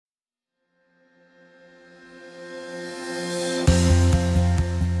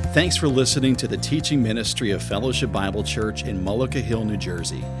Thanks for listening to the teaching ministry of Fellowship Bible Church in Mullica Hill, New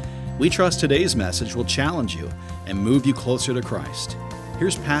Jersey. We trust today's message will challenge you and move you closer to Christ.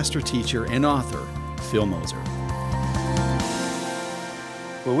 Here's pastor, teacher, and author, Phil Moser.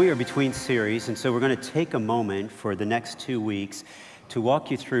 Well, we are between series, and so we're going to take a moment for the next 2 weeks to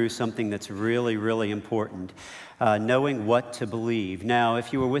walk you through something that's really, really important, knowing what to believe. Now,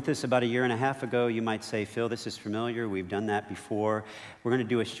 if you were with us about a year and a half ago, you might say, Phil, this is familiar. We've done that before. We're going to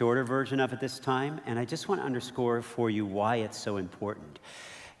do a shorter version of it this time, and I just want to underscore for you why it's so important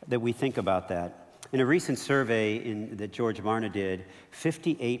that we think about that. In a recent survey that George Barna did,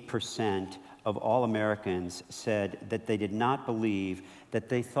 58% of all Americans said that they did not believe, that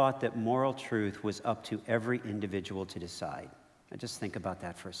they thought that moral truth was up to every individual to decide. Now just think about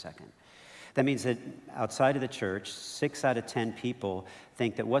that for a second. That means that outside of the church, 6 out of 10 people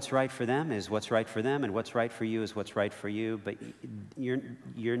think that what's right for them is what's right for them, and what's right for you is what's right for you. But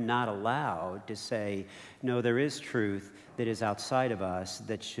you're not allowed to say, no, there is truth that is outside of us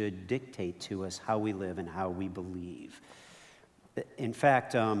that should dictate to us how we live and how we believe. In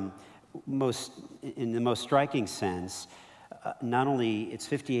fact, in the most striking sense, not only it's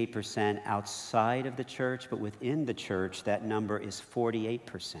 58% outside of the church, but within the church, that number is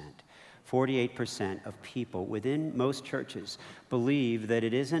 48%. 48% of people within most churches believe that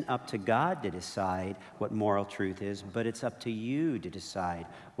it isn't up to God to decide what moral truth is, but it's up to you to decide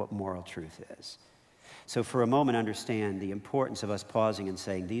what moral truth is. So for a moment, understand the importance of us pausing and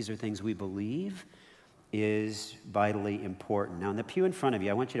saying, these are things we believe is vitally important. Now, in the pew in front of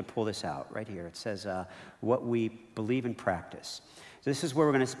you, I want you to pull this out right here. It says, what we believe and practice. So this is where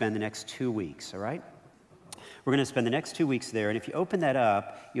we're going to spend the next 2 weeks, all right? We're going to spend the next 2 weeks there, and if you open that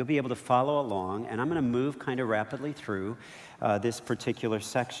up, you'll be able to follow along, and I'm going to move kind of rapidly through this particular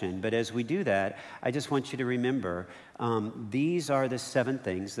section. But as we do that, I just want you to remember, these are the 7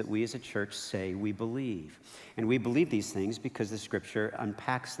 things that we as a church say we believe. And we believe these things because the Scripture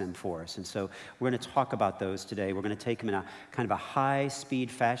unpacks them for us. And so we're going to talk about those today. We're going to take them in a kind of a high-speed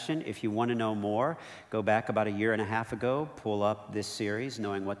fashion. If you want to know more, go back about a year and a half ago, pull up this series,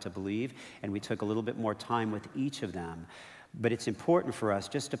 Knowing What to Believe, and we took a little bit more time with each of them. But it's important for us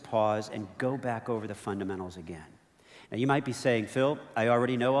just to pause and go back over the fundamentals again. Now, you might be saying, Phil, I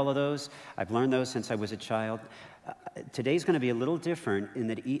already know all of those. I've learned those since I was a child. Today's going to be a little different in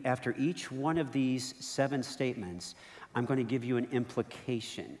that after each one of these 7 statements, I'm going to give you an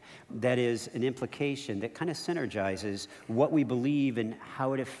implication. That is, an implication that kind of synergizes what we believe and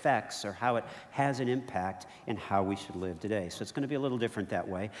how it affects or how it has an impact in how we should live today. So it's going to be a little different that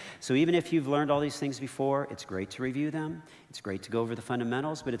way. So even if you've learned all these things before, it's great to review them. It's great to go over the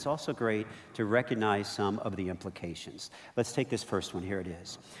fundamentals, but it's also great to recognize some of the implications. Let's take this first one. Here it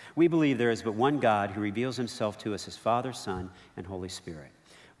is. We believe there is but one God who reveals himself to us as Father, Son, and Holy Spirit.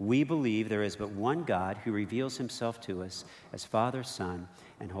 We believe there is but one God who reveals himself to us as Father, Son,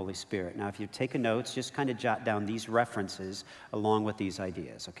 and Holy Spirit. Now, if you've taken notes, just kind of jot down these references along with these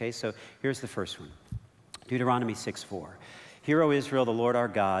ideas, okay? So here's the first one. Deuteronomy 6:4. Hear, O Israel, the Lord our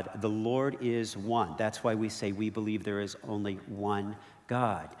God, the Lord is one. That's why we say we believe there is only one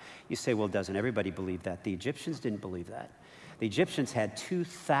God. You say, well, doesn't everybody believe that? The Egyptians didn't believe that. The Egyptians had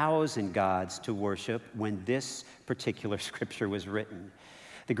 2,000 gods to worship when this particular scripture was written.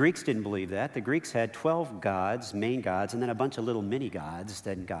 The Greeks didn't believe that. The Greeks had 12 gods, main gods, and then a bunch of little mini-gods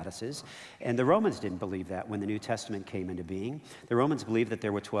and goddesses. And the Romans didn't believe that when the New Testament came into being. The Romans believed that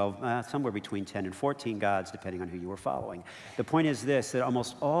there were 12, somewhere between 10 and 14 gods, depending on who you were following. The point is this, that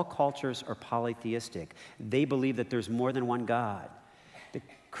almost all cultures are polytheistic. They believe that there's more than one God. The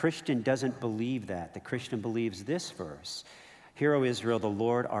Christian doesn't believe that. The Christian believes this verse. Hear, O Israel, the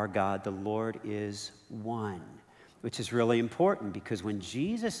Lord our God, the Lord is one. Which is really important because when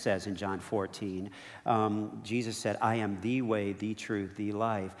Jesus says in John 14, Jesus said, I am the way, the truth, the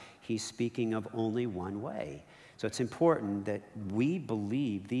life. He's speaking of only one way. So it's important that we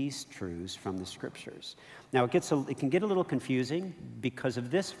believe these truths from the Scriptures. Now, it can get a little confusing because of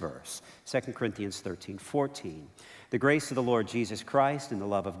this verse, 2 Corinthians 13:14. The grace of the Lord Jesus Christ and the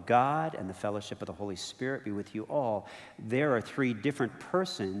love of God and the fellowship of the Holy Spirit be with you all. There are 3 different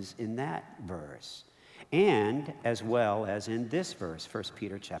persons in that verse. And as well as in this verse, 1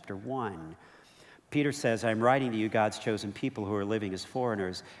 Peter chapter 1. Peter says, I'm writing to you, God's chosen people who are living as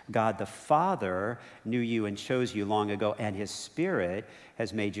foreigners. God the Father knew you and chose you long ago, and his Spirit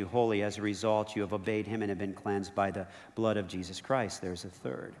has made you holy. As a result, you have obeyed him and have been cleansed by the blood of Jesus Christ. There's a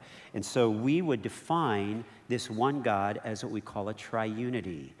third. And so we would define this one God as what we call a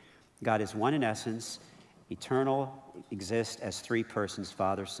triunity. God is one in essence, eternal, exists as 3 persons,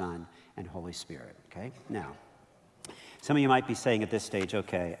 Father, Son, and Holy Spirit. Okay? Now, Some of you might be saying at this stage,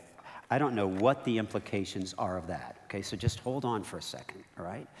 okay, I don't know what the implications are of that. Okay, so just hold on for a second, all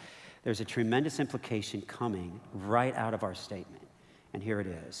right? There's a tremendous implication coming right out of our statement, and here it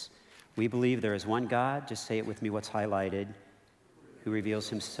is. We believe there is one God, just say it with me, what's highlighted, who reveals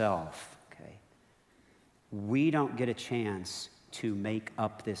himself, okay? We don't get a chance to make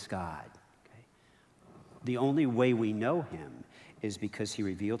up this God, okay? The only way we know him is because he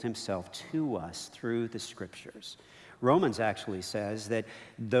revealed himself to us through the scriptures. Romans actually says that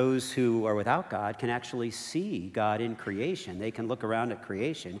those who are without God can actually see God in creation. They can look around at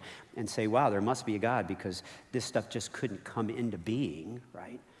creation and say, wow, there must be a God because this stuff just couldn't come into being,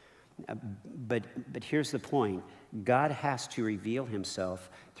 right? But here's the point. God has to reveal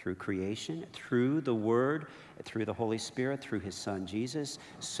himself through creation, through the Word, through the Holy Spirit, through his Son Jesus,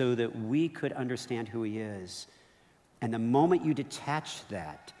 so that we could understand who he is. And the moment you detach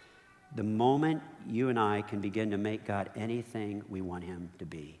that, the moment you and I can begin to make God anything we want him to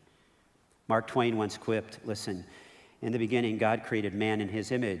be. Mark Twain once quipped, listen, in the beginning, God created man in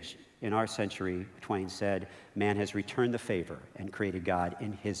his image. In our century, Twain said, man has returned the favor and created God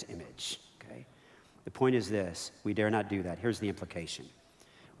in his image. Okay? The point is this, we dare not do that. Here's the implication.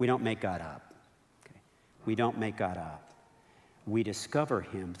 We don't make God up. Okay? We don't make God up. We discover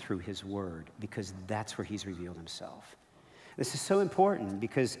him through his word because that's where he's revealed himself. This is so important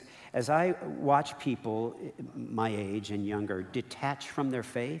because as I watch people my age and younger detach from their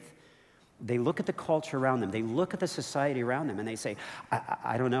faith, they look at the culture around them, they look at the society around them, and they say,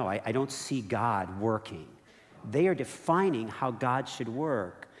 I don't know, I don't see God working. They are defining how God should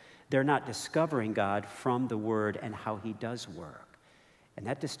work. They're not discovering God from the Word and how he does work. And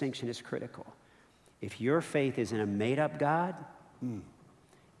that distinction is critical. If your faith is in a made-up God,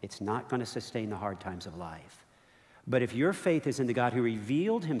 it's not going to sustain the hard times of life. But if your faith is in the God who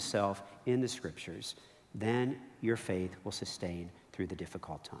revealed himself in the scriptures, then your faith will sustain through the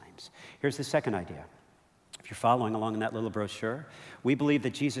difficult times. Here's the second idea. If you're following along in that little brochure, we believe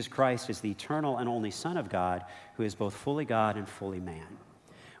that Jesus Christ is the eternal and only Son of God who is both fully God and fully man.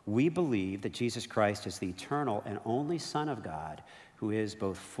 We believe that Jesus Christ is the eternal and only Son of God who is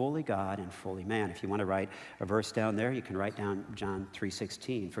both fully God and fully man. If you want to write a verse down there, you can write down John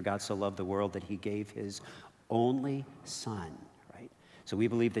 3:16. For God so loved the world that he gave his only Son, right? So we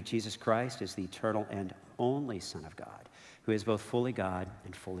believe that Jesus Christ is the eternal and only Son of God, who is both fully God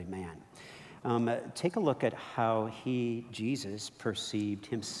and fully man. Take a look at how Jesus, perceived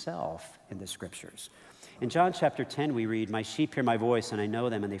himself in the scriptures. In John chapter 10, we read, my sheep hear my voice, and I know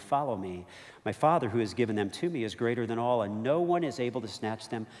them, and they follow me. My Father who has given them to me is greater than all, and no one is able to snatch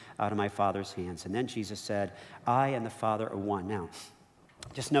them out of my Father's hands. And then Jesus said, I and the Father are one. Now,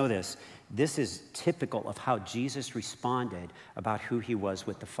 just know this. This is typical of how Jesus responded about who he was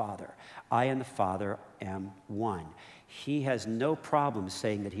with the Father. I and the Father am one. He has no problem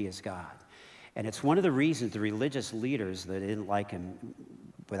saying that he is God. And it's one of the reasons the religious leaders that didn't like him,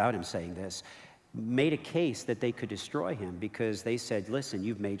 without him saying this, made a case that they could destroy him because they said, listen,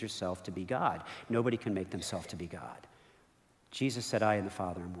 you've made yourself to be God. Nobody can make themselves to be God. Jesus said, I and the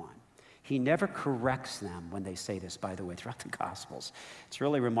Father am one. He never corrects them when they say this, by the way, throughout the Gospels. It's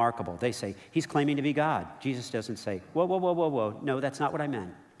really remarkable. They say, he's claiming to be God. Jesus doesn't say, whoa, whoa, whoa, whoa, whoa. No, that's not what I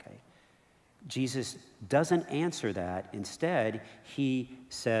meant. Okay. Jesus doesn't answer that. Instead, he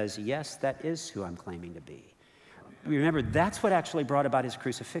says, yes, that is who I'm claiming to be. Remember, that's what actually brought about his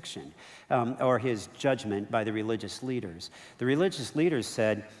crucifixion or his judgment by the religious leaders. The religious leaders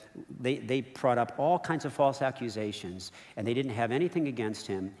said they brought up all kinds of false accusations, and they didn't have anything against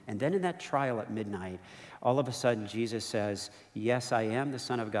him. And then in that trial at midnight, all of a sudden Jesus says, yes, I am the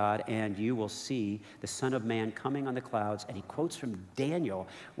Son of God, and you will see the Son of Man coming on the clouds. And he quotes from Daniel,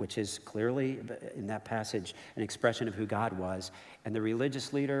 which is clearly in that passage an expression of who God was. And the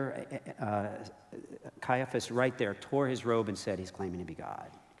religious leader, Caiaphas, right there, tore his robe and said he's claiming to be God.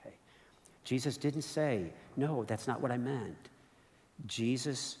 Okay. Jesus didn't say, no, that's not what I meant.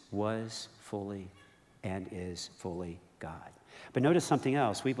 Jesus was fully and is fully God. But notice something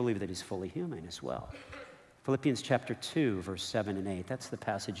else. We believe that he's fully human as well. Philippians chapter 2, verse 7 and 8. That's the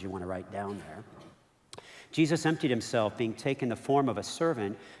passage you want to write down there. Jesus emptied himself, being taken the form of a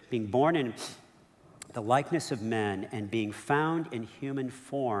servant, being born in the likeness of men, and being found in human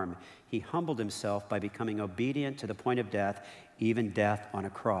form, he humbled himself by becoming obedient to the point of death, even death on a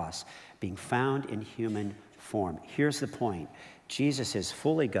cross. Being found in human form. Here's the point. Jesus is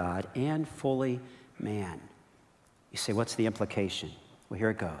fully God and fully man. You say, what's the implication? Well, here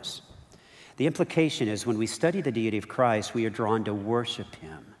it goes. The implication is when we study the deity of Christ, we are drawn to worship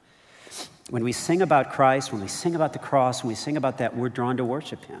him. When we sing about Christ, when we sing about the cross, when we sing about that, we're drawn to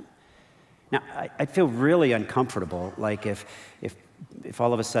worship him. Now, I'd feel really uncomfortable, like if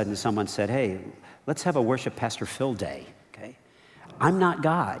all of a sudden someone said, hey, let's have a worship Pastor Phil day, okay? I'm not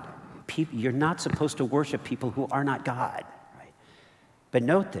God. You're not supposed to worship people who are not God, right? But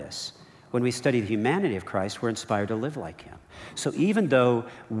note this, when we study the humanity of Christ, we're inspired to live like him. So even though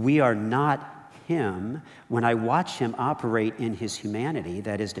we are not him, when I watch him operate in his humanity,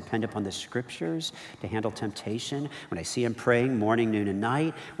 that is, depend upon the scriptures to handle temptation, when I see him praying morning, noon, and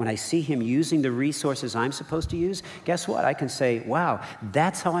night, when I see him using the resources I'm supposed to use, guess what? I can say, wow,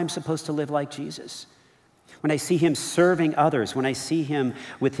 that's how I'm supposed to live like Jesus. When I see him serving others, when I see him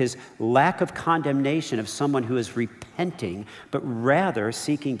with his lack of condemnation of someone who is repenting, but rather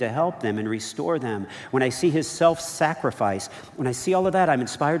seeking to help them and restore them, when I see his self-sacrifice, when I see all of that, I'm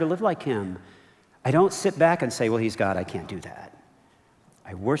inspired to live like him. I don't sit back and say, well, he's God, I can't do that.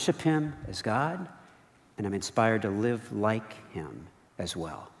 I worship him as God, and I'm inspired to live like him as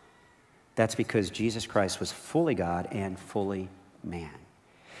well. That's because Jesus Christ was fully God and fully man.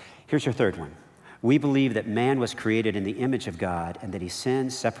 Here's your third one. We believe that man was created in the image of God and that he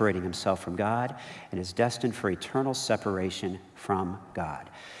sinned, separating himself from God, and is destined for eternal separation from God.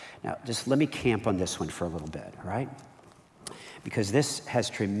 Now, just let me camp on this one for a little bit, all right? Because this has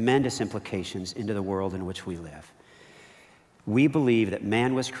tremendous implications into the world in which we live. We believe that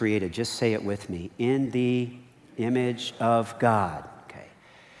man was created, just say it with me, in the image of God, okay?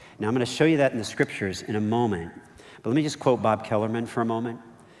 Now, I'm going to show you that in the scriptures in a moment, but let me just quote Bob Kellerman for a moment.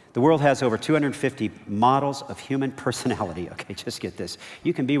 The world has over 250 models of human personality. Okay, just get this.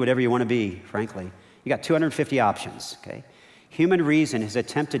 You can be whatever you want to be, frankly. You got 250 options, okay? Human reason has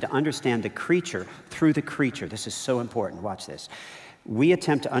attempted to understand the creature through the creature. This is so important. Watch this. We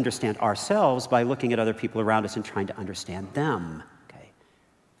attempt to understand ourselves by looking at other people around us and trying to understand them, okay?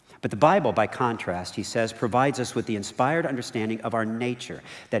 But the Bible, by contrast, he says, provides us with the inspired understanding of our nature.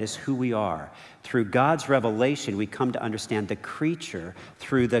 That is who we are. Through God's revelation, we come to understand the creature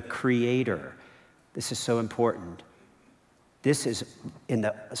through the Creator. This is so important. This is in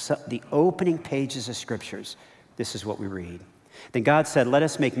the opening pages of Scriptures. This is what we read. Then God said, let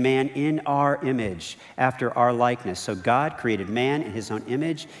us make man in our image, after our likeness. So God created man in his own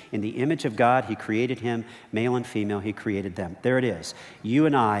image. In the image of God, he created him. Male and female, he created them. There it is. You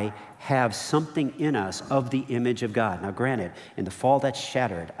and I have something in us of the image of God. Now, granted, in the fall, that's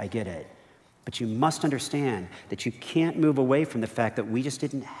shattered. I get it. But you must understand that you can't move away from the fact that we just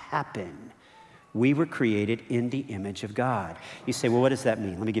didn't happen. We were created in the image of God. You say, well, what does that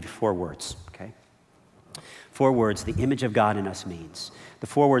mean? Let me give you 4 words, okay? 4 words the image of God in us means. The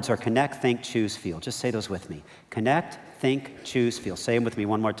 4 words are connect, think, choose, feel. Just say those with me. Connect, think, choose, feel. Say them with me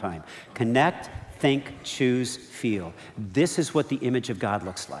one more time. Connect, think, choose, feel. This is what the image of God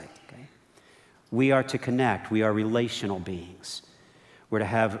looks like, okay? We are to connect. We are relational beings. We're to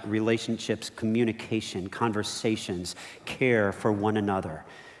have relationships, communication, conversations, care for one another.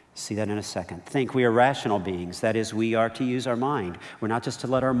 See that in a second. Think, we are rational beings. That is, we are to use our mind. We're not just to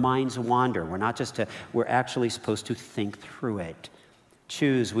let our minds wander. We're actually supposed to think through it.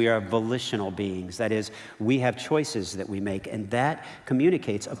 Choose, we are volitional beings. That is, we have choices that we make, and that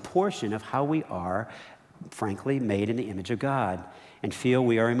communicates a portion of how we are, frankly, made in the image of God. And feel,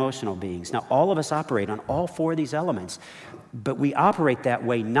 we are emotional beings. Now, all of us operate on all 4 of these elements, but we operate that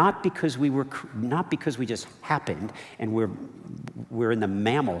way not because we just happened and we're in the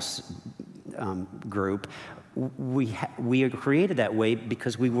mammals group. We are created that way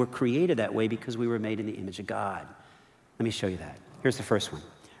because we were created that way because we were made in the image of God. Let me show you that. Here's the first one,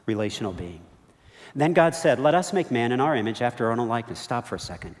 relational being. Then God said, let us make man in our image after our own likeness. Stop for a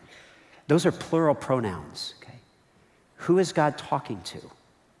second. Those are plural pronouns, okay? Who is God talking to?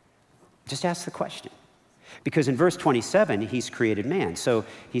 Just ask the question. Because in verse 27, he's created man. So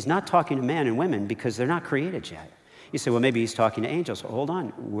he's not talking to man and women because they're not created yet. You say, well, maybe he's talking to angels. Well, hold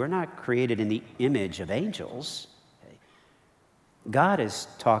on. We're not created in the image of angels. Okay. God is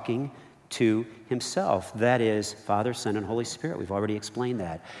talking to himself. That is Father, Son, and Holy Spirit. We've already explained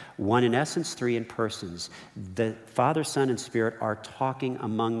that. 1 in essence, 3 in persons. The Father, Son, and Spirit are talking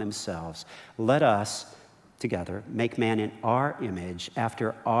among themselves. Let us together make man in our image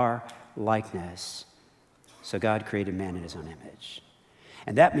after our likeness. So God created man in his own image.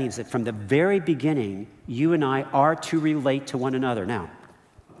 And that means that from the very beginning, you and I are to relate to one another. Now,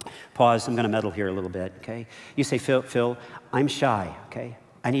 pause. I'm going to meddle here a little bit, okay? You say, Phil, I'm shy, okay?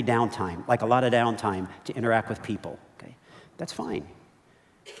 I need downtime, like a lot of downtime to interact with people, okay? That's fine.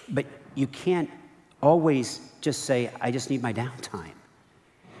 But you can't always just say, I just need my downtime.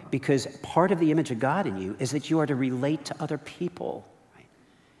 Because part of the image of God in you is that you are to relate to other people. Right?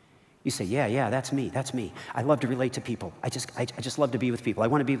 You say, yeah, that's me. I love to relate to people. I just love to be with people. I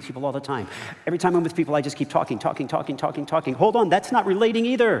want to be with people all the time. Every time I'm with people, I just keep talking. Hold on, that's not relating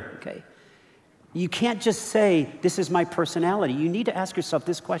either, okay? You can't just say, this is my personality. You need to ask yourself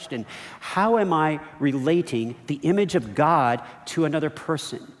this question: how am I relating the image of God to another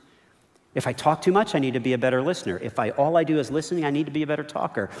person? If I talk too much, I need to be a better listener. If all I do is listening, I need to be a better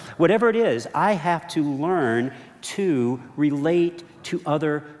talker. Whatever it is, I have to learn to relate to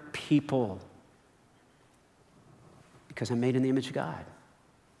other people because I'm made in the image of God.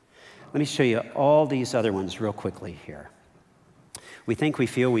 Let me show you all these other ones real quickly here. We think, we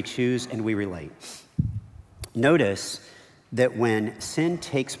feel, we choose, and we relate. Notice that when sin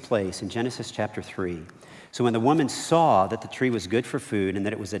takes place in Genesis chapter 3, so when the woman saw that the tree was good for food and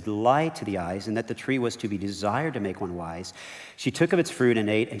that it was a delight to the eyes and that the tree was to be desired to make one wise, she took of its fruit and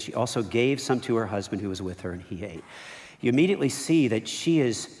ate, and she also gave some to her husband who was with her, and he ate. You immediately see that she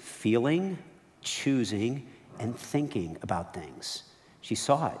is feeling, choosing, and thinking about things. She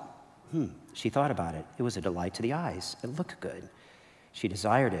saw it. She thought about it. It was a delight to the eyes. It looked good. She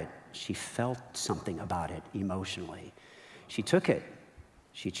desired it. She felt something about it emotionally. She took it.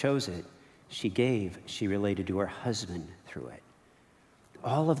 She chose it. She gave. She related to her husband through it.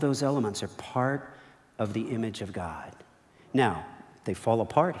 All of those elements are part of the image of God. Now, they fall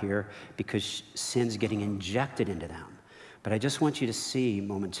apart here because sin's getting injected into them. But I just want you to see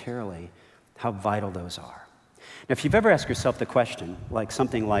momentarily how vital those are. Now, if you've ever asked yourself the question, like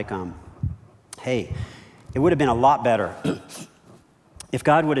something like, hey, it would have been a lot better if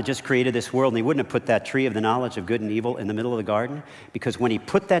God would have just created this world and he wouldn't have put that tree of the knowledge of good and evil in the middle of the garden, because when he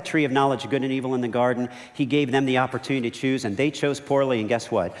put that tree of knowledge of good and evil in the garden, he gave them the opportunity to choose, and they chose poorly, and guess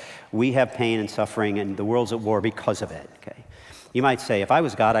what? We have pain and suffering, and the world's at war because of it, okay? You might say, if I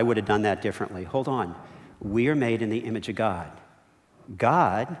was God, I would have done that differently. Hold on. We are made in the image of God.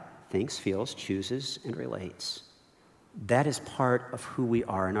 God thinks, feels, chooses, and relates. That is part of who we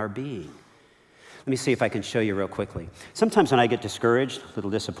are in our being. Let me see if I can show you real quickly. Sometimes when I get discouraged, a little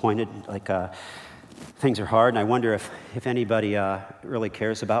disappointed, like things are hard, and I wonder if anybody really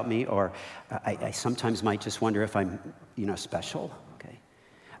cares about me, or I sometimes might just wonder if I'm, special, okay?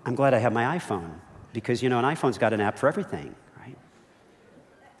 I'm glad I have my iPhone, because, an iPhone's got an app for everything, right?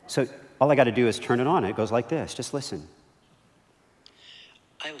 So all I got to do is turn it on. It goes like this. Just listen.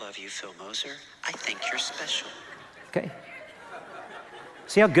 I love you, Phil Moser. I think you're special. Okay.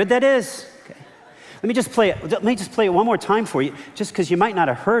 See how good that is? Okay. Let me just play it one more time for you, just because you might not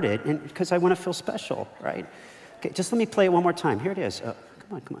have heard it, and because I want to feel special, right? Okay, just let me play it one more time. Here it is. Come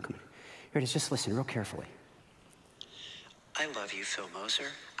on. Here it is. Just listen real carefully. I love you, Phil Moser.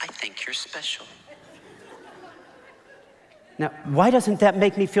 I think you're special. Now, why doesn't that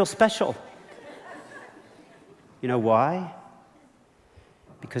make me feel special? You know why?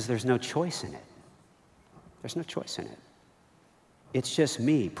 Because there's no choice in it. There's no choice in it. It's just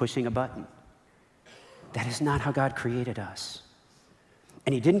me pushing a button. That is not how God created us.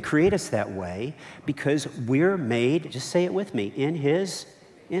 And he didn't create us that way because we're made, just say it with me, in his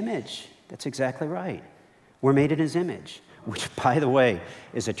image. That's exactly right. We're made in his image, which, by the way,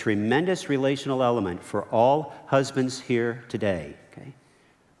 is a tremendous relational element for all husbands here today, okay?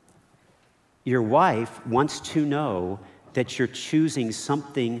 Your wife wants to know that you're choosing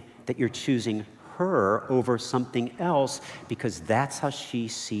something, that you're choosing her over something else, because that's how she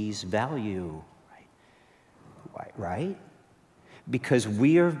sees value, right? Because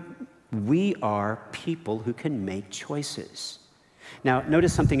we are people who can make choices. Now,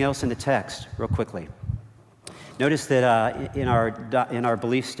 notice something else in the text, real quickly. Notice that in our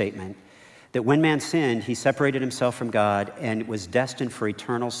belief statement, that when man sinned, he separated himself from God and was destined for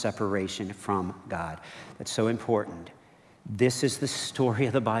eternal separation from God. That's so important. This is the story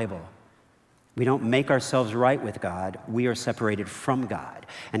of the Bible. We don't make ourselves right with God. We are separated from God.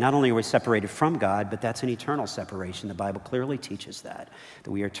 And not only are we separated from God, but that's an eternal separation. The Bible clearly teaches that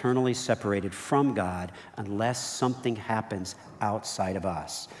we are eternally separated from God unless something happens outside of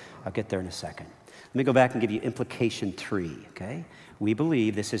us. I'll get there in a second. Let me go back and give you implication 3, okay? We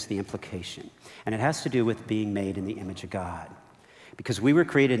believe this is the implication. And it has to do with being made in the image of God. Because we were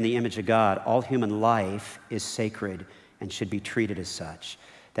created in the image of God, all human life is sacred and should be treated as such.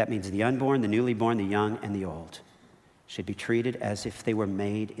 That means the unborn, the newly born, the young, and the old should be treated as if they were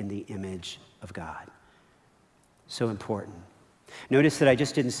made in the image of God. So important. Notice that I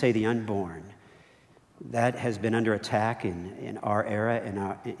just didn't say the unborn. That has been under attack in our era,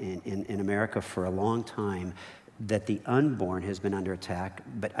 in America for a long time, that the unborn has been under attack.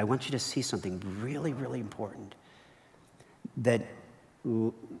 But I want you to see something really, really important. That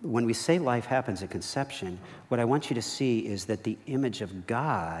when we say life happens at conception, what I want you to see is that the image of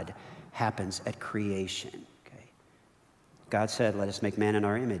God happens at creation. Okay? God said, let us make man in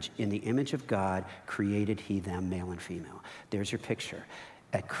our image. In the image of God created he them, male and female. There's your picture.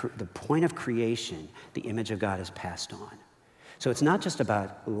 At the point of creation, the image of God is passed on. So it's not just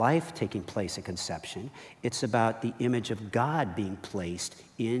about life taking place at conception, it's about the image of God being placed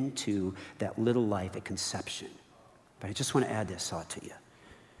into that little life at conception. But I just want to add this thought to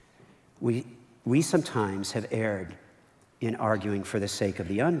you. We sometimes have erred in arguing for the sake of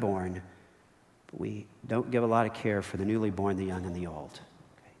the unborn, but we don't give a lot of care for the newly born, the young, and the old.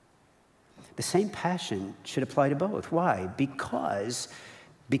 Okay? The same passion should apply to both. Why? Because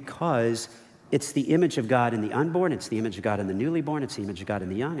it's the image of God in the unborn, it's the image of God in the newly born, it's the image of God in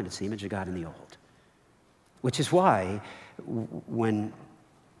the young, and it's the image of God in the old. Which is why when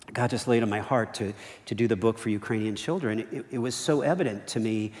God just laid on my heart to do the book for Ukrainian children, it was so evident to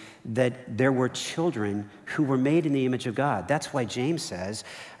me that there were children who were made in the image of God. That's why James says,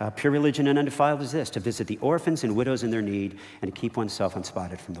 pure religion and undefiled is this, to visit the orphans and widows in their need and to keep oneself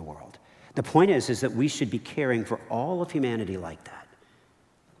unspotted from the world. The point is that we should be caring for all of humanity like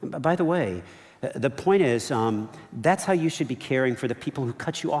that. By the way, the point is, that's how you should be caring for the people who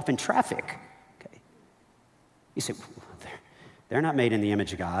cut you off in traffic. Okay. You say, they're not made in the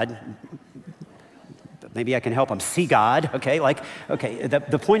image of God. Maybe I can help them see God, okay?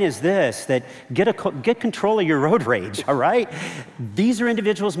 The point is this, that get control of your road rage, all right? These are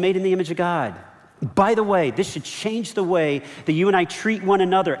individuals made in the image of God. By the way, this should change the way that you and I treat one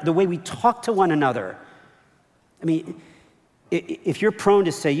another, the way we talk to one another. I mean, if you're prone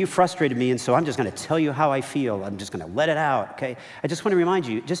to say, you frustrated me, and so I'm just going to tell you how I feel, I'm just going to let it out, okay? I just want to remind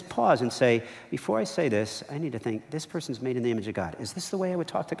you, just pause and say, before I say this, I need to think, this person's made in the image of God. Is this the way I would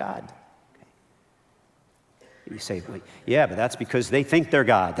talk to God? Okay. You say, well, yeah, but that's because they think they're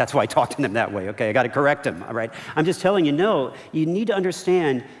God. That's why I talk to them that way, okay? I got to correct them, all right? I'm just telling you, no, you need to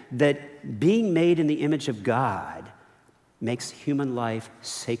understand that being made in the image of God makes human life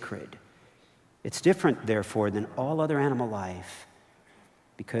sacred. It's different, therefore, than all other animal life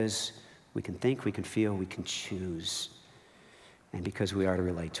because we can think, we can feel, we can choose, and because we are to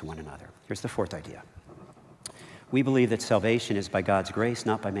relate to one another. Here's the fourth idea. We believe that salvation is by God's grace,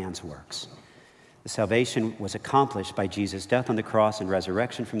 not by man's works. The salvation was accomplished by Jesus' death on the cross and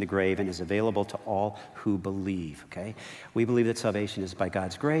resurrection from the grave and is available to all who believe, okay? We believe that salvation is by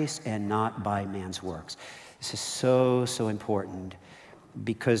God's grace and not by man's works. This is so, so important.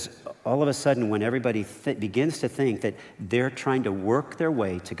 Because all of a sudden, when everybody begins to think that they're trying to work their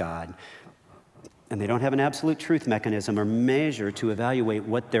way to God, and they don't have an absolute truth mechanism or measure to evaluate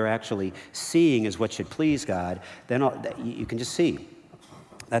what they're actually seeing as what should please God, then you can just see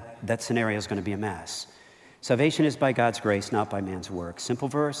that scenario is going to be a mess. Salvation is by God's grace, not by man's work. Simple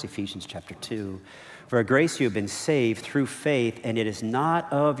verse, Ephesians chapter 2. For a grace you have been saved through faith, and it is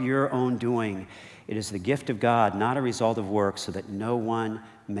not of your own doing. It is the gift of God, not a result of works, so that no one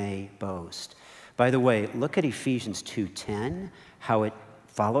may boast. By the way, look at Ephesians 2:10, how it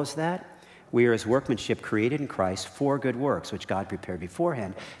follows that. We are his workmanship created in Christ for good works, which God prepared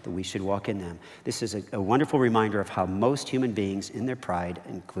beforehand that we should walk in them. This is a wonderful reminder of how most human beings, in their pride,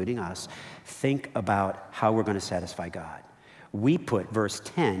 including us, think about how we're going to satisfy God. We put verse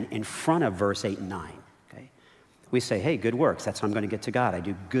 10 in front of verse 8 and 9. We say, hey, good works, that's how I'm going to get to God. I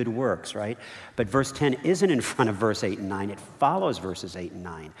do good works, right? But verse 10 isn't in front of verse 8 and 9. It follows verses 8 and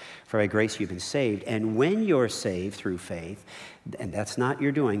 9. For by grace you've been saved. And when you're saved through faith, and that's not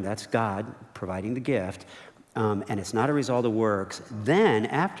your doing, that's God providing the gift, and it's not a result of works, then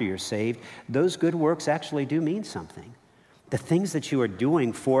after you're saved, those good works actually do mean something. The things that you are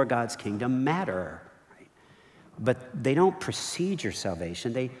doing for God's kingdom matter, right? But they don't precede your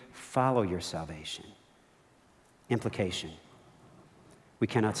salvation, they follow your salvation. Implication, we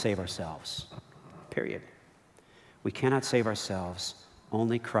cannot save ourselves, period. We cannot save ourselves.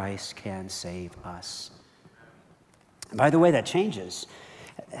 Only Christ can save us. And by the way, that changes.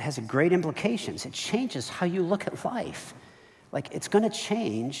 It has great implications. It changes how you look at life. Like, it's going to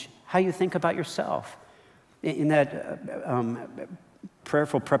change how you think about yourself. In that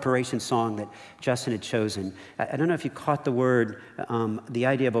prayerful preparation song that Justin had chosen, I don't know if you caught the word, the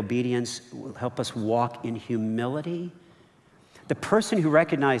idea of obedience will help us walk in humility. The person who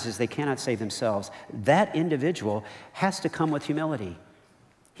recognizes they cannot save themselves, that individual has to come with humility.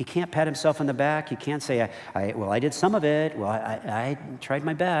 He can't pat himself on the back. He can't say, I did some of it. Well, I tried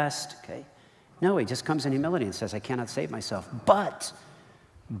my best. Okay. No, he just comes in humility and says, I cannot save myself. But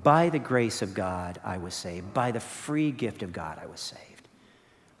by the grace of God, I was saved. By the free gift of God, I was saved.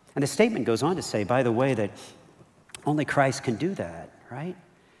 And the statement goes on to say, by the way, that only Christ can do that, right?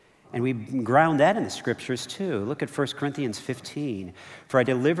 And we ground that in the scriptures too. Look at 1 Corinthians 15. For I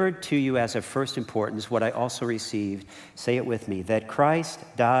delivered to you as of first importance what I also received. Say it with me, that Christ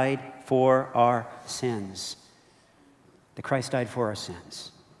died for our sins. That Christ died for our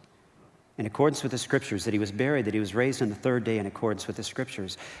sins. In accordance with the scriptures, that he was buried, that he was raised on the third day in accordance with the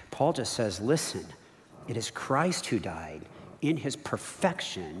scriptures. Paul just says, listen, it is Christ who died in his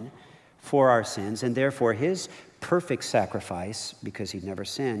perfection for our sins, and therefore his perfect sacrifice, because he never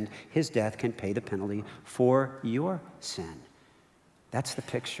sinned, his death can pay the penalty for your sin. That's the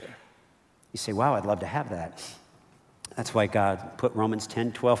picture. You say, wow, I'd love to have that. That's why God put Romans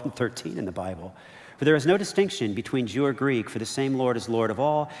 10, 12, and 13 in the Bible. For there is no distinction between Jew or Greek, for the same Lord is Lord of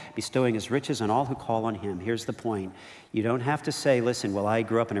all, bestowing his riches on all who call on him. Here's the point. You don't have to say, listen, well, I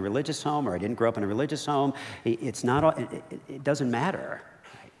grew up in a religious home, or I didn't grow up in a religious home. It doesn't matter.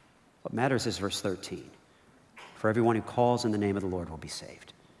 What matters is verse 13. For everyone who calls in the name of the Lord will be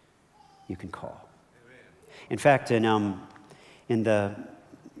saved. You can call. In fact, in the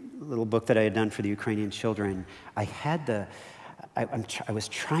little book that I had done for the Ukrainian children, I was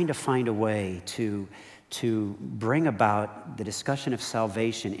trying to find a way to bring about the discussion of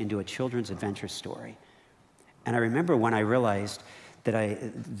salvation into a children's adventure story. And I remember when I realized that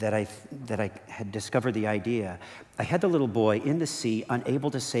I had discovered the idea. I had the little boy in the sea,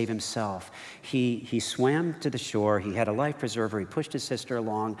 unable to save himself. He swam to the shore. He had a life preserver. He pushed his sister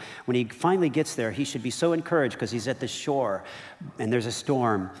along. When he finally gets there, he should be so encouraged because he's at the shore and there's a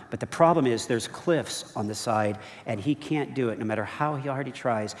storm. But the problem is there's cliffs on the side and he can't do it. No matter how hard he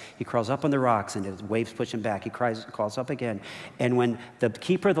tries, he crawls up on the rocks and the waves push him back. He crawls up again. And when the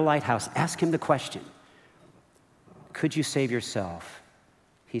keeper of the lighthouse asked him the question, could you save yourself?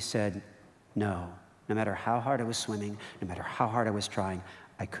 He said, no. No matter how hard I was swimming, no matter how hard I was trying,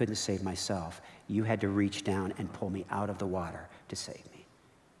 I couldn't save myself. You had to reach down and pull me out of the water to save me.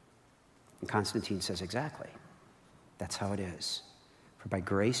 And Constantine says, exactly. That's how it is. For by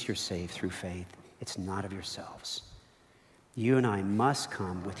grace you're saved through faith. It's not of yourselves. You and I must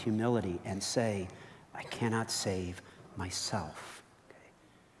come with humility and say, I cannot save myself. Okay?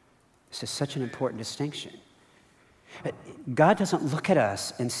 This is such an important distinction. God doesn't look at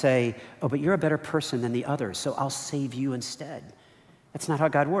us and say, oh, but you're a better person than the others, so I'll save you instead. That's not how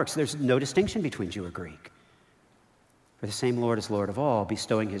God works. There's no distinction between Jew or Greek. For the same Lord is Lord of all,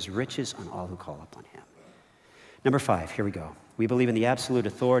 bestowing his riches on all who call upon him. Number 5, here we go. We believe in the absolute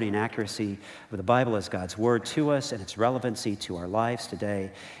authority and accuracy of the Bible as God's word to us and its relevancy to our lives today,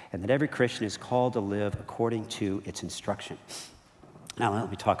 and that every Christian is called to live according to its instruction. Now,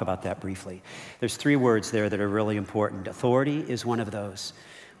 let me talk about that briefly. There's 3 words there that are really important. Authority is one of those.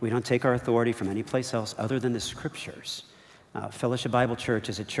 We don't take our authority from any place else other than the scriptures. Fellowship Bible Church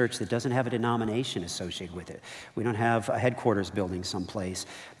is a church that doesn't have a denomination associated with it. We don't have a headquarters building someplace.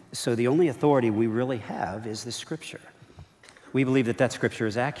 So the only authority we really have is the scripture. We believe that scripture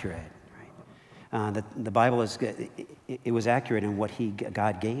is accurate. Right? That the Bible was accurate in what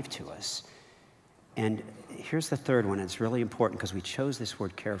God gave to us. And here's the third one. It's really important because we chose this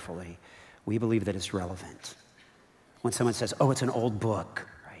word carefully. We believe that it's relevant. When someone says, oh, it's an old book,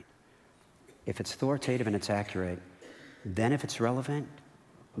 right? If it's authoritative and it's accurate, then if it's relevant,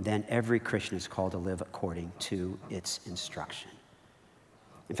 then every Christian is called to live according to its instruction.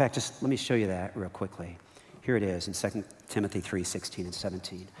 In fact, just let me show you that real quickly. Here it is in 2 Timothy 3, 16 and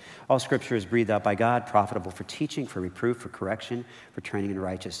 17. All scripture is breathed out by God, profitable for teaching, for reproof, for correction, for training in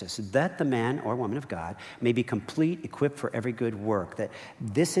righteousness, that the man or woman of God may be complete, equipped for every good work. That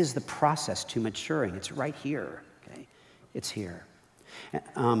this is the process to maturing. It's right here, okay? It's here.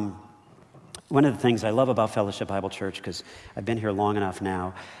 One of the things I love about Fellowship Bible Church, because I've been here long enough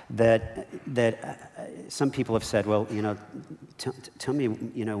now, that some people have said, well, tell me,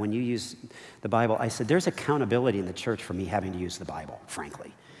 when you use the Bible, I said, there's accountability in the church for me having to use the Bible,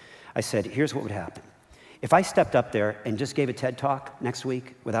 frankly. I said, here's what would happen. If I stepped up there and just gave a TED Talk next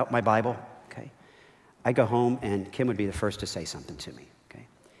week without my Bible, okay, I go home and Kim would be the first to say something to me.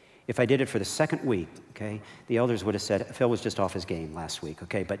 If I did it for the second week, okay, the elders would have said, Phil was just off his game last week,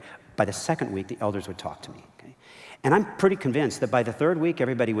 okay? But by the second week, the elders would talk to me, okay? And I'm pretty convinced that by the third week,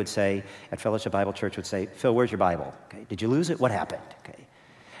 everybody would say, at Fellowship Bible Church would say, Phil, where's your Bible? Okay, did you lose it? What happened? Okay,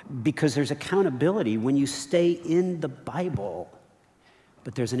 because there's accountability when you stay in the Bible,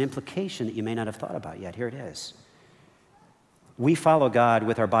 but there's an implication that you may not have thought about yet. Here it is. We follow God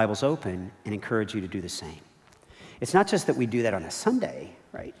with our Bibles open and encourage you to do the same. It's not just that we do that on a Sunday,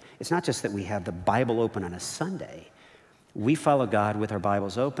 right? It's not just that we have the Bible open on a Sunday. We follow God with our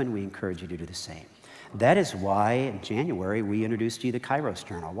Bibles open. We encourage you to do the same. That is why in January we introduced you the Kairos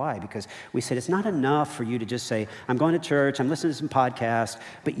Journal. Why? Because we said it's not enough for you to just say, I'm going to church, I'm listening to some podcasts,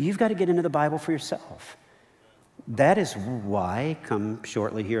 but you've got to get into the Bible for yourself. That is why, come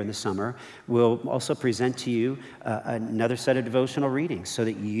shortly here in the summer, we'll also present to you another set of devotional readings so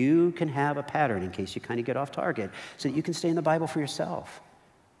that you can have a pattern in case you kind of get off target, so that you can stay in the Bible for yourself.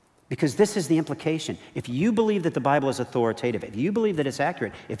 Because this is the implication. If you believe that the Bible is authoritative, if you believe that it's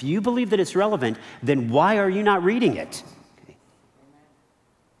accurate, if you believe that it's relevant, then why are you not reading it? Okay.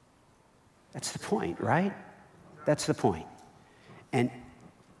 That's the point, right? That's the point. And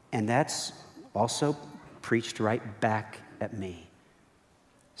that's also preached right back at me.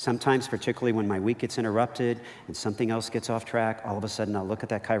 Sometimes, particularly when my week gets interrupted and something else gets off track, all of a sudden I'll look at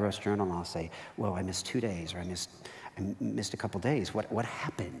that Kairos Journal and I'll say, well, I missed 2 days, or I missed a couple days. What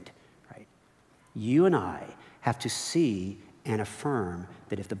happened? You and I have to see and affirm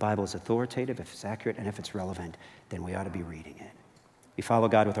that if the Bible is authoritative, if it's accurate, and if it's relevant, then we ought to be reading it. We follow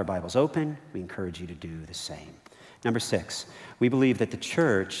God with our Bibles open. We encourage you to do the same. Number 6, we believe that the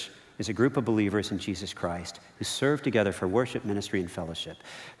church is a group of believers in Jesus Christ who serve together for worship, ministry, and fellowship.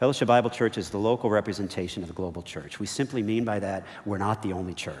 Fellowship Bible Church is the local representation of the global church. We simply mean by that, we're not the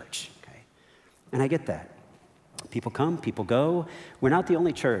only church. Okay? And I get that. People come, people go. We're not the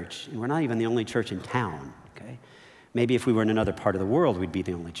only church, and we're not even the only church in town, okay? Maybe if we were in another part of the world, we'd be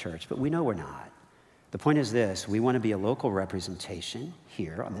the only church, but we know we're not. The point is this: we want to be a local representation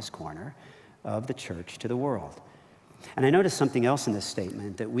here on this corner of the church to the world. And I noticed something else in this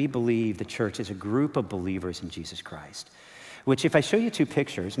statement, that we believe the church is a group of believers in Jesus Christ, which if I show you 2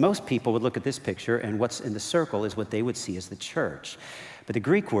 pictures, most people would look at this picture, and what's in the circle is what they would see as the church. But the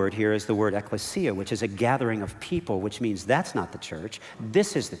Greek word here is the word ekklesia, which is a gathering of people, which means that's not the church.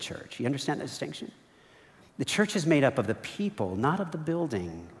 This is the church. You understand that distinction? The church is made up of the people, not of the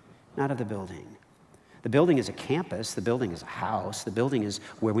building, not of the building. The building is a campus. The building is a house. The building is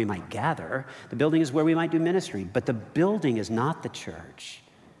where we might gather. The building is where we might do ministry. But the building is not the church.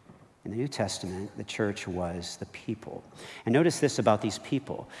 In the New Testament, the church was the people. And notice this about these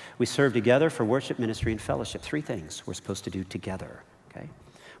people. We serve together for worship, ministry, and fellowship. 3 things we're supposed to do together. Okay?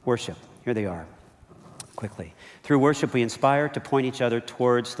 Worship, here they are, quickly. Through worship, we inspire to point each other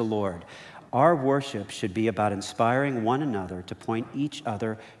towards the Lord. Our worship should be about inspiring one another to point each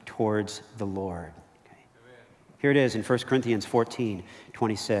other towards the Lord. Okay? Here it is in 1 Corinthians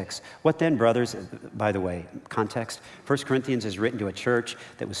 14:26. What then, brothers? By the way, context. 1 Corinthians is written to a church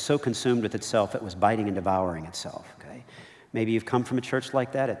that was so consumed with itself, it was biting and devouring itself. Okay? Maybe you've come from a church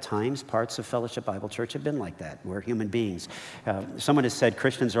like that. At times, parts of Fellowship Bible Church have been like that. We're human beings. Someone has said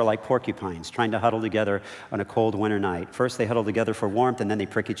Christians are like porcupines trying to huddle together on a cold winter night. First, they huddle together for warmth, and then they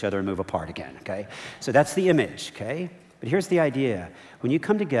prick each other and move apart again, okay? So that's the image, okay? But here's the idea. When you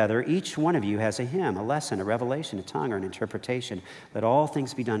come together, each one of you has a hymn, a lesson, a revelation, a tongue, or an interpretation. Let all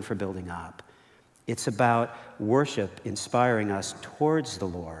things be done for building up. It's about worship inspiring us towards the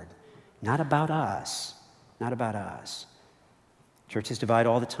Lord, not about us, not about us. Churches divide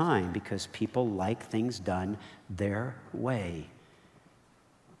all the time because people like things done their way.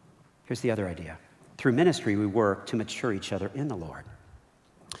 Here's the other idea. Through ministry, we work to mature each other in the Lord.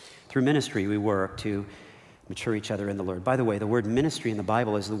 Through ministry, we work to mature each other in the Lord. By the way, the word ministry in the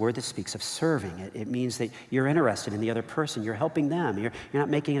Bible is the word that speaks of serving. It means that you're interested in the other person. You're helping them. You're not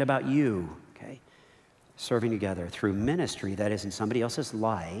making it about you. Serving together through ministry, that is in somebody else's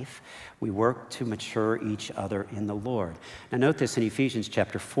life, we work to mature each other in the Lord. Now note this in Ephesians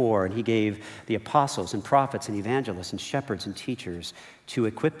chapter 4, and he gave the apostles and prophets and evangelists and shepherds and teachers to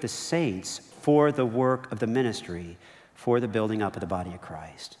equip the saints for the work of the ministry, for the building up of the body of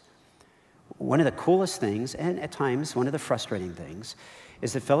Christ. One of the coolest things, and at times one of the frustrating things,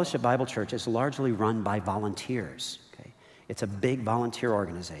 is that Fellowship Bible Church is largely run by volunteers. Okay? It's a big volunteer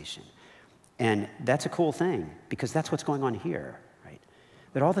organization. And that's a cool thing, because that's what's going on here, right?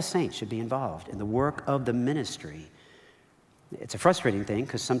 That all the saints should be involved in the work of the ministry. It's a frustrating thing,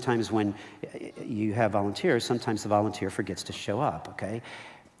 because sometimes when you have volunteers, sometimes the volunteer forgets to show up, okay?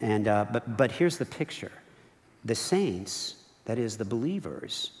 And but here's the picture. The saints, that is the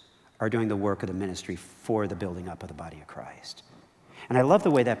believers, are doing the work of the ministry for the building up of the body of Christ. And I love the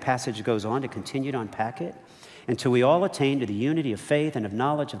way that passage goes on to continue to unpack it. Until we all attain to the unity of faith and of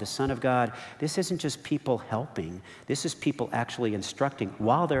knowledge of the Son of God. This isn't just people helping. This is people actually instructing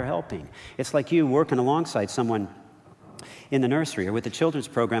while they're helping. It's like you working alongside someone in the nursery or with the children's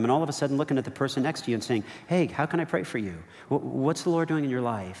program, and all of a sudden looking at the person next to you and saying, hey, how can I pray for you? What's the Lord doing in your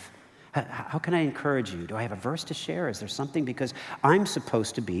life? How can I encourage you? Do I have a verse to share? Is there something? Because I'm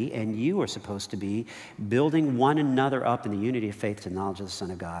supposed to be, and you are supposed to be, building one another up in the unity of faith and knowledge of the Son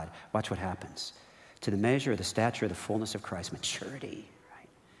of God. Watch what happens. to the measure of the stature of the fullness of Christ, maturity, right?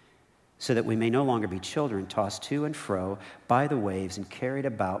 So that we may no longer be children tossed to and fro by the waves and carried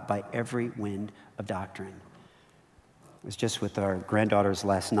about by every wind of doctrine. I was just with our granddaughters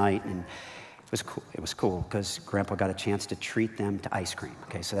last night, and it was cool because Grandpa got a chance to treat them to ice cream.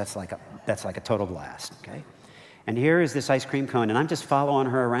 Okay, so that's like a total blast. Okay, and here is this ice cream cone, and I'm just following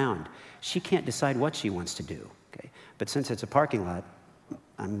her around. She can't decide what she wants to do. Okay, but since it's a parking lot,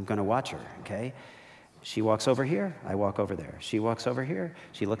 I'm going to watch her. Okay, she walks over here, I walk over there. She walks over here,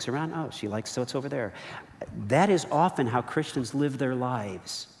 she looks around. Oh, she likes so it's over there. That is often how Christians live their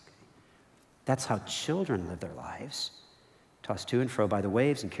lives. That's how children live their lives. Tossed to and fro by the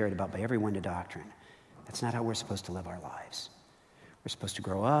waves and carried about by every wind of doctrine. That's not how we're supposed to live our lives. We're supposed to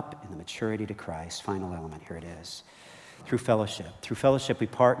grow up in the maturity to Christ. Final element, here it is. Through fellowship. Through fellowship, we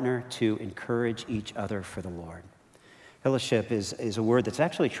partner to encourage each other for the Lord. Fellowship is a word that's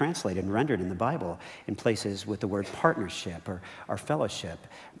actually translated and rendered in the Bible in places with the word partnership or fellowship.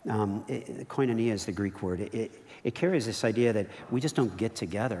 Koinonia is the Greek word. It carries this idea that we just don't get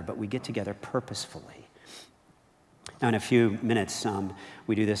together, but we get together purposefully. Now, in a few minutes,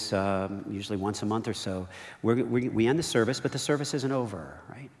 we do this usually once a month or so. We end the service, but the service isn't over,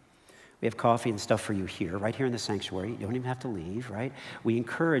 right? We have coffee and stuff for you here, right here in the sanctuary. You don't even have to leave, right? We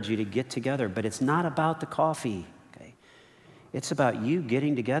encourage you to get together, but it's not about the coffee, okay? It's about you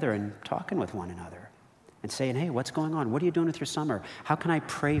getting together and talking with one another and saying, hey, what's going on? What are you doing with your summer? How can I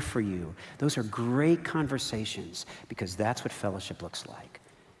pray for you? Those are great conversations because that's what fellowship looks like.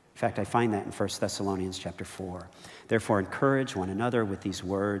 In fact, I find that in 1 Thessalonians chapter 4. Therefore, encourage one another with these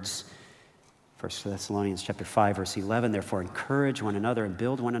words. 1 Thessalonians chapter 5, verse 11. Therefore, encourage one another and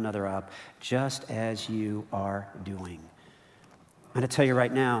build one another up, just as you are doing. I'm going to tell you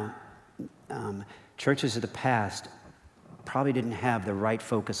right now, churches of the past probably didn't have the right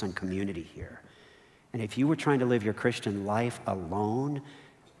focus on community here. And if you were trying to live your Christian life alone,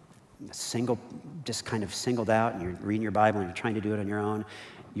 just kind of singled out, and you're reading your Bible and you're trying to do it on your own,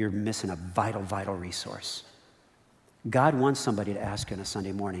 you're missing a vital, vital resource. God wants somebody to ask you on a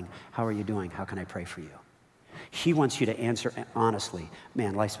Sunday morning, how are you doing? How can I pray for you? He wants you to answer honestly,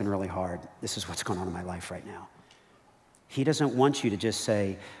 man, life's been really hard. This is what's going on in my life right now. He doesn't want you to just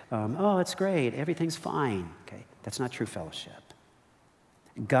say, oh, it's great, everything's fine. Okay, that's not true fellowship.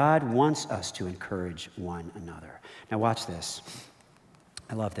 God wants us to encourage one another. Now watch this.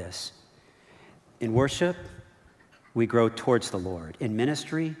 I love this. In worship, we grow towards the Lord. In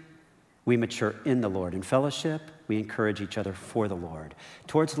ministry, we mature in the Lord. In fellowship, we encourage each other for the Lord.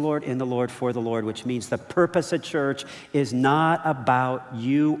 Towards the Lord, in the Lord, for the Lord, which means the purpose of church is not about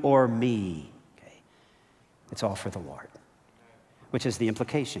you or me. Okay? It's all for the Lord, which is the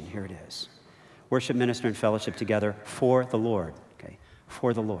implication. Here it is. Worship, minister, and fellowship together for the Lord. Okay?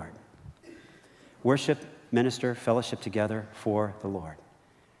 For the Lord. Worship, minister, fellowship together for the Lord.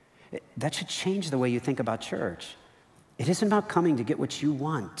 That should change the way you think about church. It isn't about coming to get what you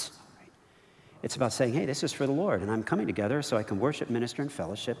want. Right? It's about saying, hey, this is for the Lord, and I'm coming together so I can worship, minister, and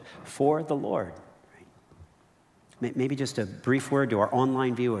fellowship for the Lord. Right? Maybe just a brief word to our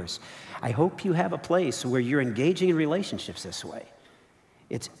online viewers. I hope you have a place where you're engaging in relationships this way.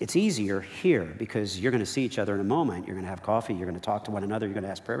 It's easier here because you're going to see each other in a moment. You're going to have coffee. You're going to talk to one another. You're going to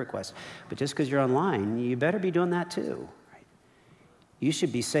ask prayer requests. But just because you're online, you better be doing that too. You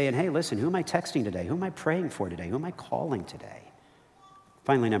should be saying, hey, listen, who am I texting today? Who am I praying for today? Who am I calling today?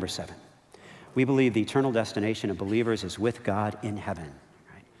 Finally, number 7. We believe the eternal destination of believers is with God in heaven.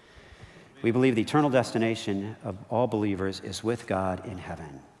 Right? We believe the eternal destination of all believers is with God in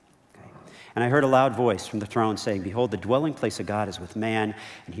heaven. Okay? And I heard a loud voice from the throne saying, behold, the dwelling place of God is with man,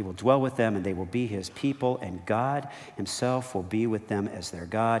 and he will dwell with them, and they will be his people, and God himself will be with them as their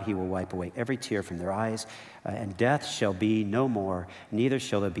God. He will wipe away every tear from their eyes, and death shall be no more, neither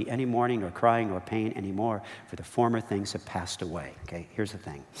shall there be any mourning or crying nor pain anymore, for the former things have passed away. Okay, here's the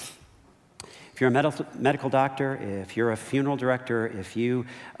thing. If you're a medical doctor, if you're a funeral director, if you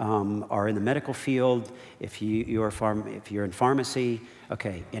are in the medical field, if you're in pharmacy,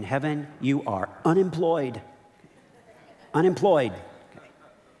 okay, in heaven, you are unemployed. Unemployed. Okay.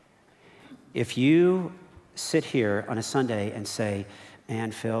 If you sit here on a Sunday and say,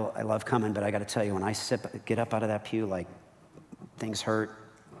 man, Phil, I love coming, but I got to tell you, when I get up out of that pew, like, things hurt,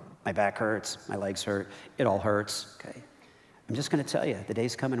 my back hurts, my legs hurt, it all hurts, okay? I'm just going to tell you, the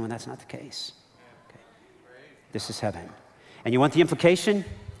day's coming when that's not the case. Okay? This is heaven. And you want the implication?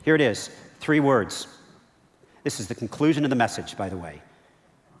 Here it is, 3 words. This is the conclusion of the message, by the way.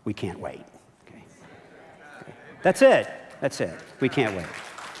 We can't wait. Okay? Okay. That's it. That's it. We can't wait.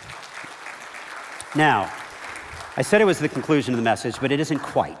 Now, I said it was the conclusion of the message, but it isn't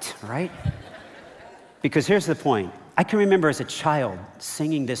quite, right? Because here's the point. I can remember as a child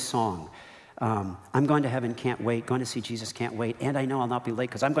singing this song. I'm going to heaven, can't wait. Going to see Jesus, can't wait. And I know I'll not be late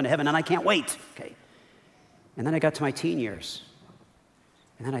because I'm going to heaven and I can't wait. Okay. And then I got to my teen years.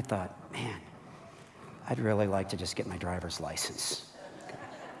 And then I thought, man, I'd really like to just get my driver's license. Okay.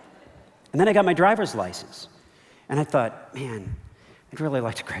 And then I got my driver's license. And I thought, man, I'd really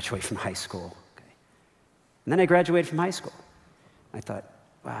like to graduate from high school. Okay. And then I graduated from high school. I thought,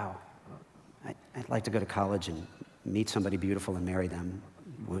 wow, I'd like to go to college and meet somebody beautiful and marry them,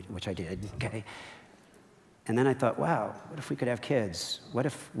 which I did, okay? And then I thought, wow, what if we could have kids? What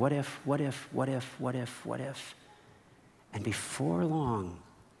if? And before long,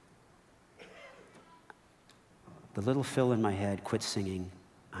 the little Phil in my head quit singing,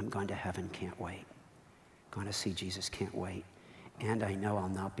 I'm going to heaven, can't wait. Going to see Jesus, can't wait. And I know I'll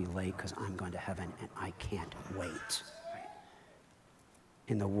not be late because I'm going to heaven and I can't wait.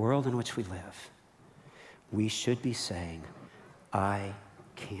 In the world in which we live, we should be saying, I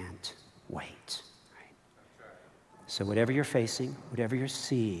can't wait. Right? So whatever you're facing, whatever you're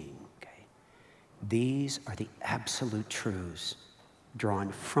seeing, okay, these are the absolute truths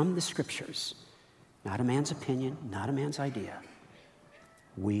drawn from the scriptures, not a man's opinion, not a man's idea.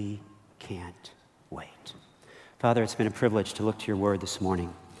 We can't wait. Father, it's been a privilege to look to your word this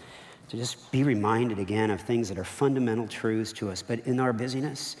morning, to just be reminded again of things that are fundamental truths to us. But in our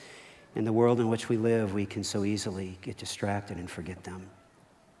busyness, in the world in which we live, we can so easily get distracted and forget them.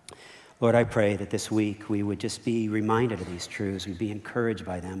 Lord, I pray that this week we would just be reminded of these truths. We'd be encouraged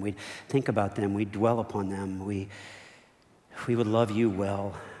by them. We'd think about them. We'd dwell upon them. We would love you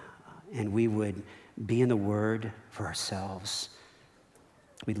well, and we would be in the Word for ourselves.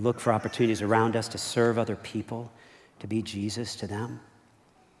 We'd look for opportunities around us to serve other people, to be Jesus to them.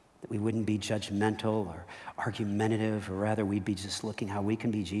 That we wouldn't be judgmental or argumentative, or rather we'd be just looking how we can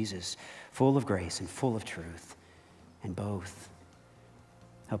be Jesus, full of grace and full of truth, and both.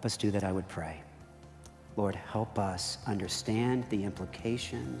 Help us do that, I would pray. Lord, help us understand the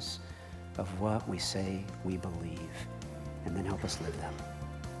implications of what we say we believe, and then help us live them.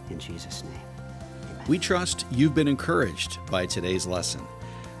 In Jesus' name, amen. We trust you've been encouraged by today's lesson.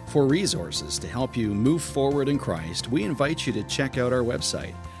 For resources to help you move forward in Christ, we invite you to check out our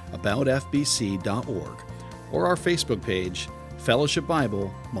website, aboutfbc.org, or our Facebook page, Fellowship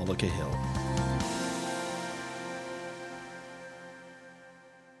Bible, Mullica Hill.